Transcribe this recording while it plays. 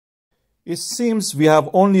It seems we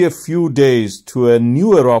have only a few days to a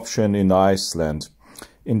new eruption in Iceland,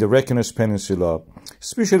 in the Verkís Peninsula,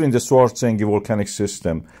 especially in the Svartsengi volcanic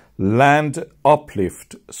system. Land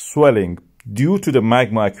uplift swelling due to the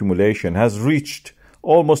magma accumulation has reached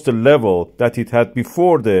almost the level that it had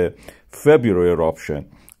before the February eruption,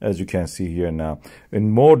 as you can see here now.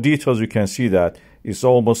 In more details, you can see that it's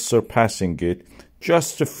almost surpassing it.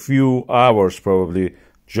 Just a few hours probably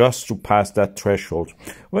just to pass that threshold.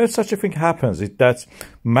 When such a thing happens, that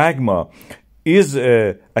magma is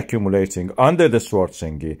accumulating under the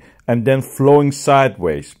Svartsengi and then flowing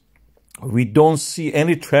sideways. We don't see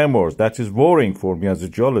any tremors. That is worrying for me as a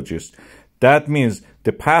geologist. That means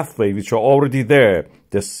the pathways which are already there,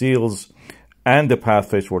 the seals and the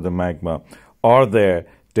pathways for the magma are there.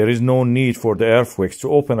 There is no need for the earthquakes to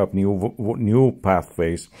open up new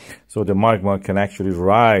pathways, so the magma can actually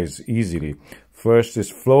rise easily. First, it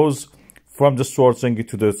flows from the Svartsengi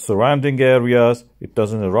to the surrounding areas. It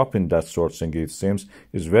doesn't erupt in that Svartsengi, it seems.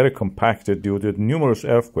 It's very compacted due to numerous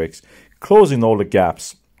earthquakes, closing all the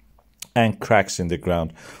gaps and cracks in the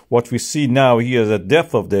ground. What we see now here is a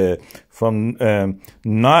depth of from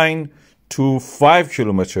 9 to 5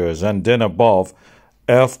 kilometers and then above,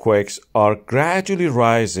 earthquakes are gradually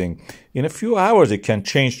rising. In a few hours, it can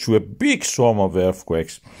change to a big storm of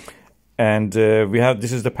earthquakes. And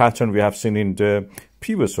this is the pattern we have seen in the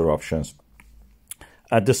previous eruptions.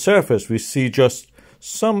 At the surface, we see just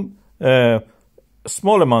some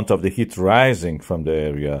small amount of the heat rising from the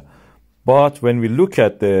area. But when we look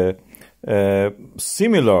at the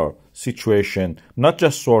similar situation, not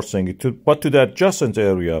just Svartsengi, but to the adjacent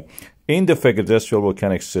area in the Fagradalsfjall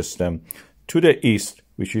volcanic system, to the east,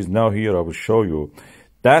 which is now here, I will show you,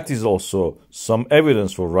 that is also some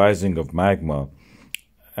evidence for rising of magma.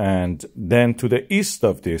 And then to the east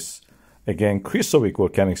of this, again, Krýsuvík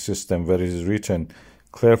volcanic system, where it is written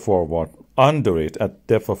clear forward, under it at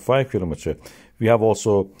depth of 5 kilometers, we have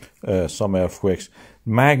also some earthquakes.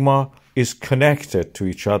 Magma is connected to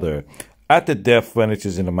each other at the depth when it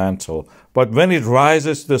is in the mantle. But when it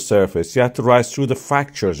rises to the surface, you have to rise through the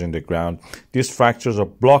fractures in the ground. These fractures are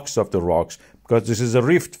blocks of the rocks, because this is a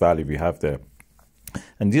rift valley we have there.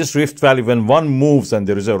 And this rift valley, when one moves and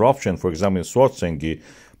there is eruption, for example, in Svartsengi,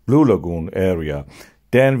 Blue Lagoon area,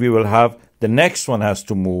 then we will have the next one has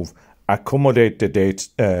to move, accommodate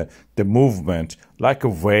the movement like a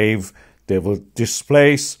wave. They will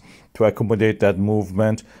displace to accommodate that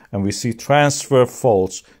movement, and we see transfer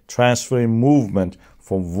faults, transferring movement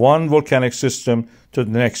from one volcanic system to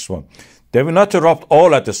the next one. They will not erupt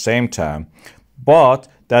all at the same time, but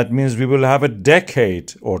that means we will have a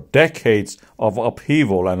decade or decades of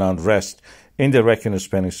upheaval and unrest in the Verkís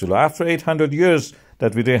Peninsula. After 800 years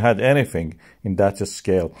that we didn't have anything in that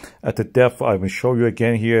scale. At the depth, I will show you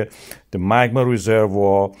again here, the magma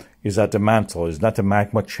reservoir is at the mantle. It's not a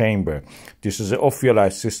magma chamber. This is an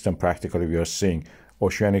ophiolite system practically we are seeing.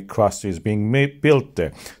 Oceanic crust is being built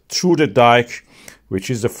there. Through the dike, which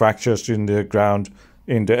is the fractures in the ground,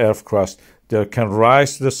 in the earth crust, they can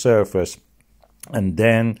rise to the surface. And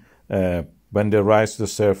then when they rise to the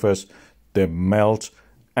surface, they melt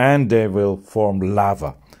and they will form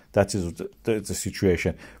lava. That is the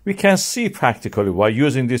situation. We can see practically by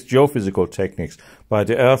using these geophysical techniques, by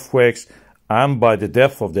the earthquakes and by the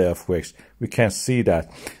depth of the earthquakes, we can see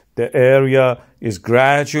that the area is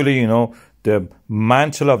gradually, the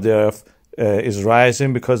mantle of the earth is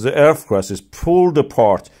rising because the earth crust is pulled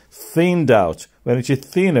apart, thinned out. When it is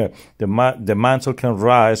thinner, the mantle can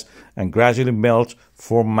rise and gradually melt,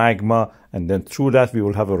 form magma, and then through that we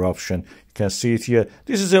will have eruption. You can see it here.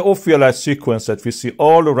 This is an ophiolite sequence that we see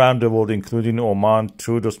all around the world, including Oman,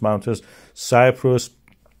 through those mountains, Cyprus,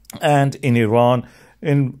 and in Iran.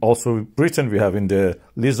 In also Britain, we have in the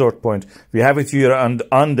Lizard Point. We have it here on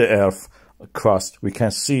the earth crust. We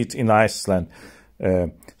can see it in Iceland.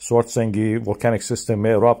 Svartsengi volcanic system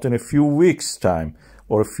may erupt in a few weeks' time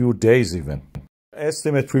or a few days even.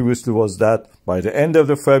 Estimate previously was that by the end of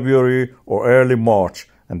the February or early March,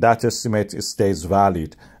 and that estimate stays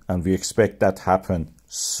valid, and we expect that happen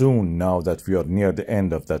soon now that we are near the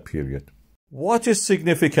end of that period. What is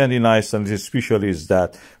significant in Iceland especially is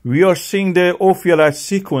that we are seeing the ophiolite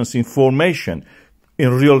sequence in formation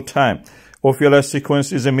in real time. Ophiolite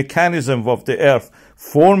sequence is a mechanism of the earth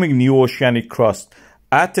forming new oceanic crust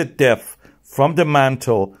at a depth from the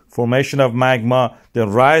mantle, formation of magma, then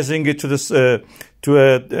rising it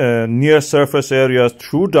to near surface areas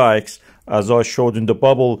through dikes, as I showed in the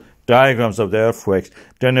bubble diagrams of the earthquakes,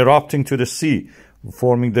 then erupting to the sea,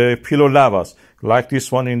 forming the pillow lavas, like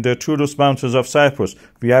this one in the Taurus Mountains of Cyprus.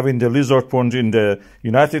 We have in the Lizard Point in the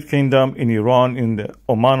United Kingdom, in Iran, in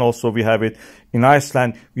Oman also we have it. In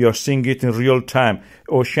Iceland, we are seeing it in real time.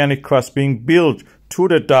 Oceanic crust being built to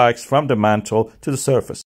the dikes from the mantle to the surface.